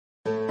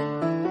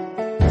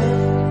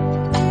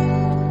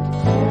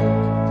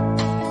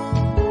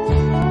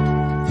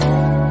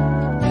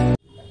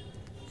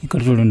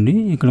ఇక్కడ చూడండి,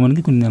 ఇక్కడ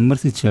మనకి కొన్ని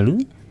నెంబర్స్ ఇచ్చాడు,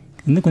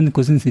 కింద కొన్ని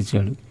క్వశ్చన్స్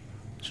ఇచ్చాడు.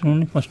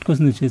 చూడండి, ఫస్ట్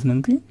క్వశ్చన్ వచ్చేసి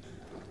మనకి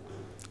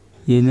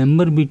ఏ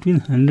నెంబర్ బిట్వీన్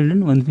 100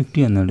 and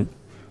 150 అన్నాడు.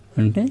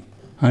 అంటే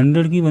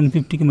 100కి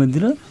 150కి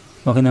మధ్యలో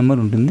ఒక నెంబర్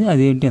ఉంటుంది,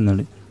 అదేంటి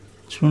అన్నాడు.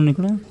 చూడండి,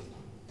 ఇక్కడ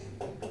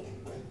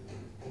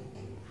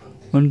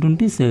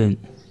 127.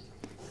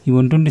 ఈ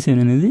 127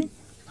 అనేది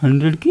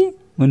 100కి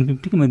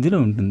 150కి మధ్యలో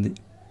ఉంటుంది.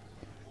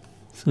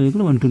 సో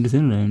ఇక్కడ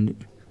 127 రాయండి.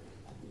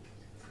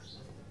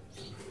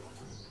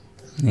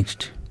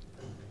 నెక్స్ట్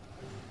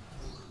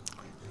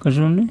ఇక్కడ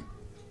చూడండి,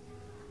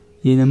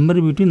 ఈ నెంబర్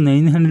బిట్వీన్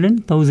 900 and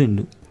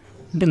 1000.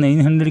 అంటే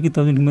 900కి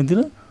 1000కి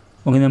మధ్యలో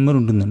ఒక నెంబర్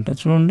ఉంటుందంట.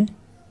 చూడండి,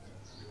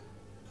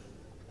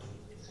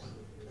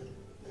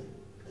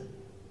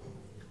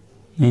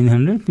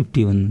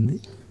 $951 ఉంది.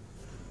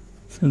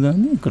 సో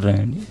దాన్ని ఇక్కడ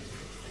రాయండి,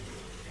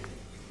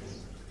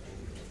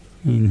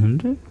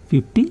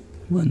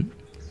 951.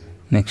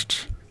 నెక్స్ట్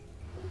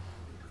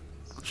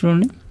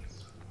చూడండి,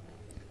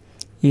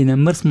 ఈ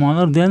నెంబర్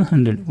స్మాలర్ దాన్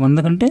 100,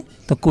 100 కంటే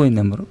తక్కువైన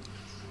number.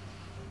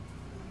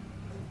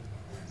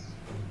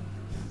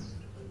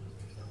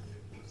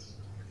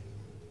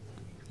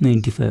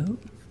 $95.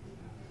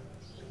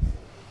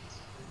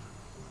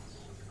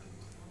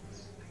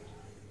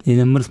 The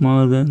number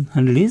smaller than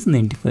 100 is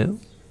 95.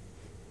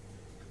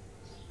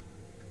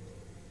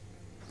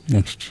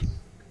 Next,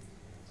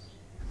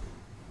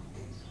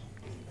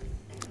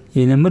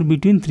 a number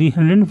between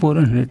 300 and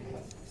 400.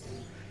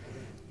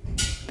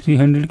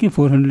 300 की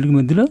 400 की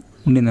मध्य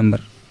ఉండే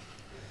నెంబర్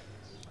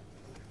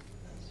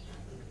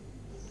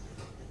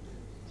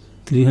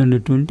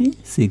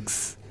 326.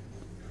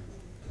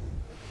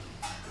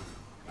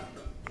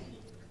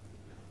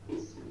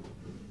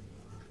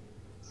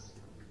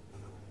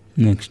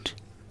 నెక్స్ట్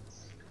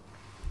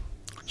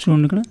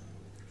చూడండి, ఇక్కడ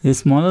a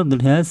smaller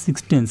that has 6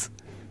 tens.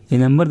 A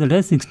number that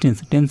has 6 tens.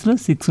 టెన్స్లో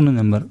 6 ఉన్న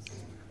నెంబర్,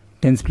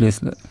 టెన్స్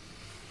ప్లేస్లో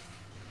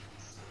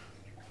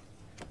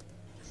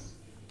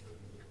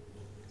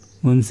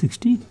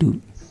 162.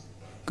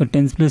 ఇక్కడ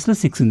టెన్స్ ప్లేస్లో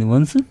 6 ఉంది,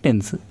 1s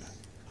 10s.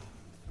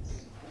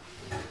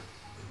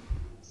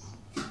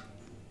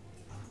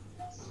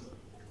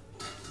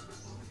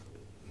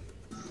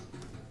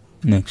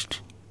 Next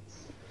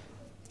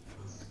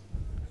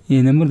A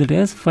number that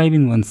has 5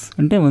 in ones.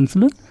 అంటే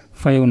వన్స్లో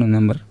 5 ఉన్న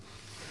నెంబర్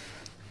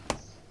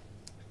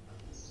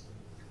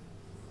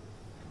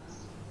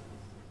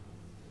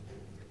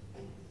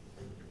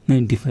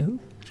 95.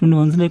 చూడండి,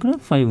 వన్స్లో ఇక్కడ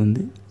 5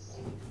 ఉంది.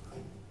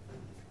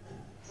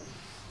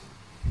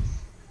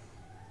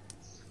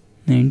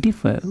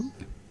 95.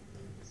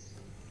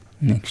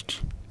 నెక్స్ట్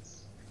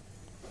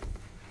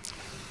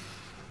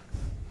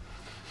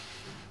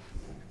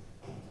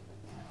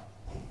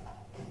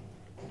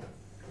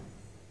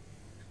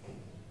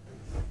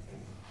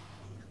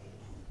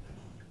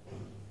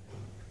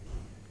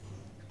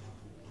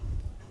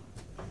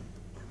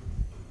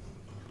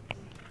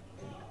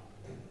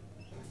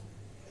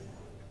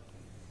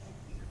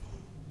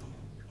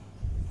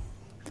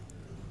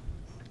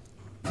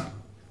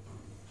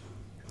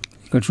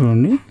ఇక్కడ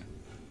చూడండి,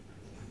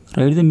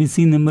 right the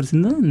missing numbers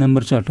in the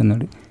number chart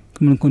అన్నాడు.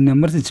 ఇక్కడ మనకు కొన్ని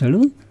నెంబర్స్ ఇచ్చాడు,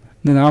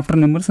 దాని ఆఫ్టర్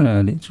నెంబర్స్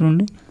రాయాలి.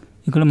 చూడండి,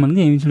 ఇక్కడ మనకి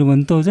ఏమి ఇచ్చాడు,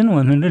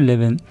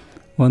 1111,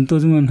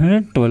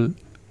 1112,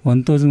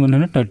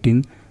 1113,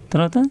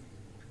 తర్వాత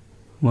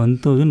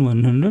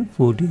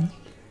 1114,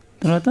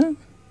 తర్వాత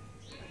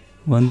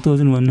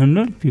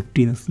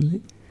 1115 వస్తుంది,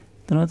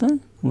 తర్వాత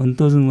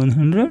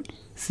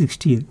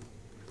 1116,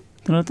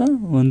 తర్వాత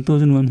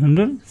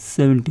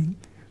 1117,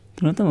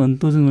 తర్వాత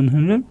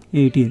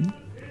 1118,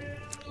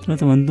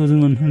 తర్వాత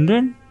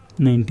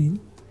 1119,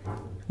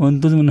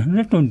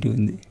 1120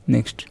 ఉంది.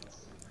 నెక్స్ట్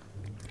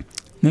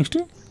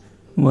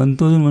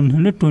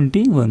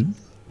 1121,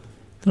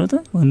 తర్వాత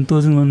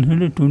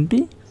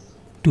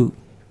 1122,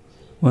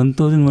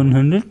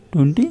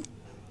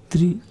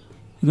 1123,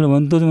 ఇక్కడ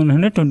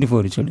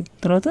 1124 ఇచ్చాడు.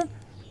 తర్వాత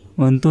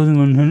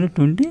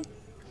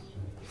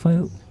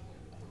 1125,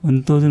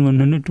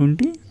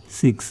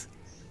 1126,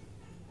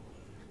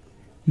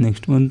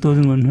 నెక్స్ట్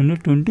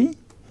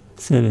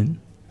 1127,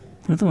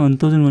 తర్వాత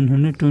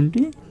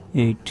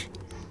 1128,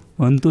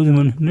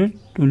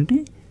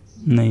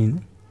 1129,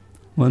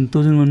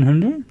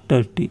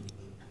 1130.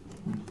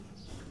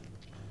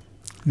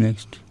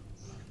 నెక్స్ట్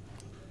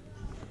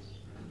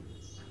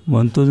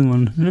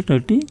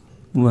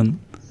 1131,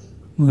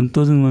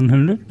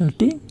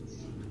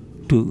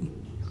 1132,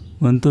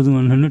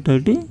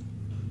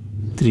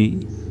 1133,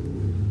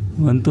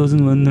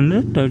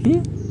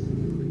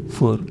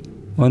 1134,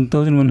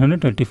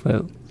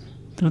 1135,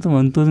 తర్వాత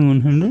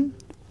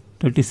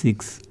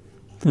 1136,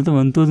 తర్వాత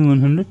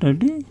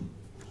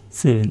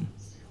 1137,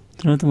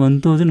 తర్వాత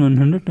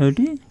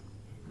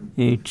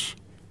 1138,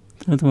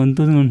 తర్వాత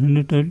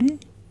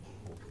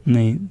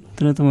 1139,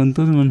 తర్వాత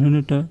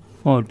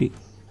 1140,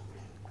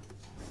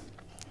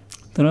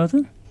 తర్వాత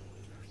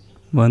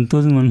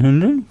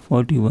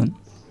 1141,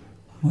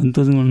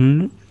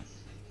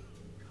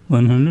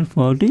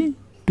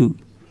 1142,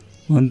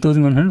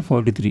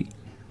 1143,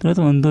 తర్వాత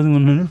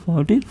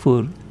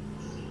 1144,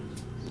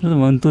 తర్వాత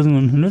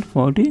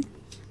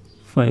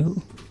 1145,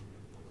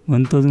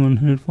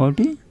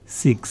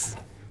 1146,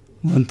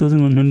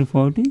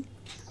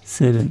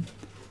 1147,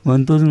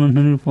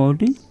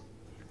 1148,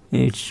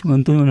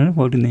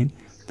 1149,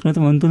 తర్వాత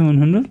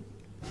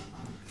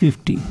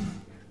 1150,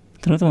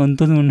 తర్వాత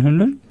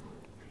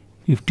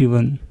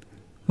 1151,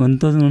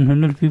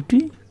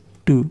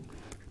 1152,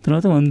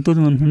 తర్వాత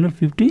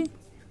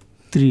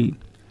 1153,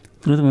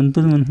 తర్వాత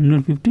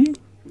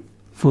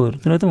 1154,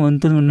 తర్వాత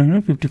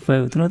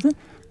 1155, తర్వాత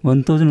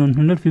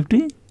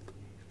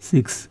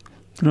 1156,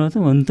 తర్వాత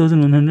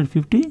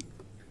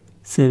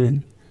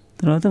 1157,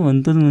 తర్వాత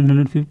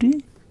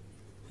 1158,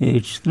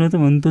 తర్వాత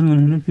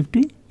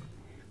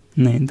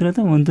 1159, తర్వాత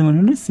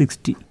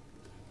 1160.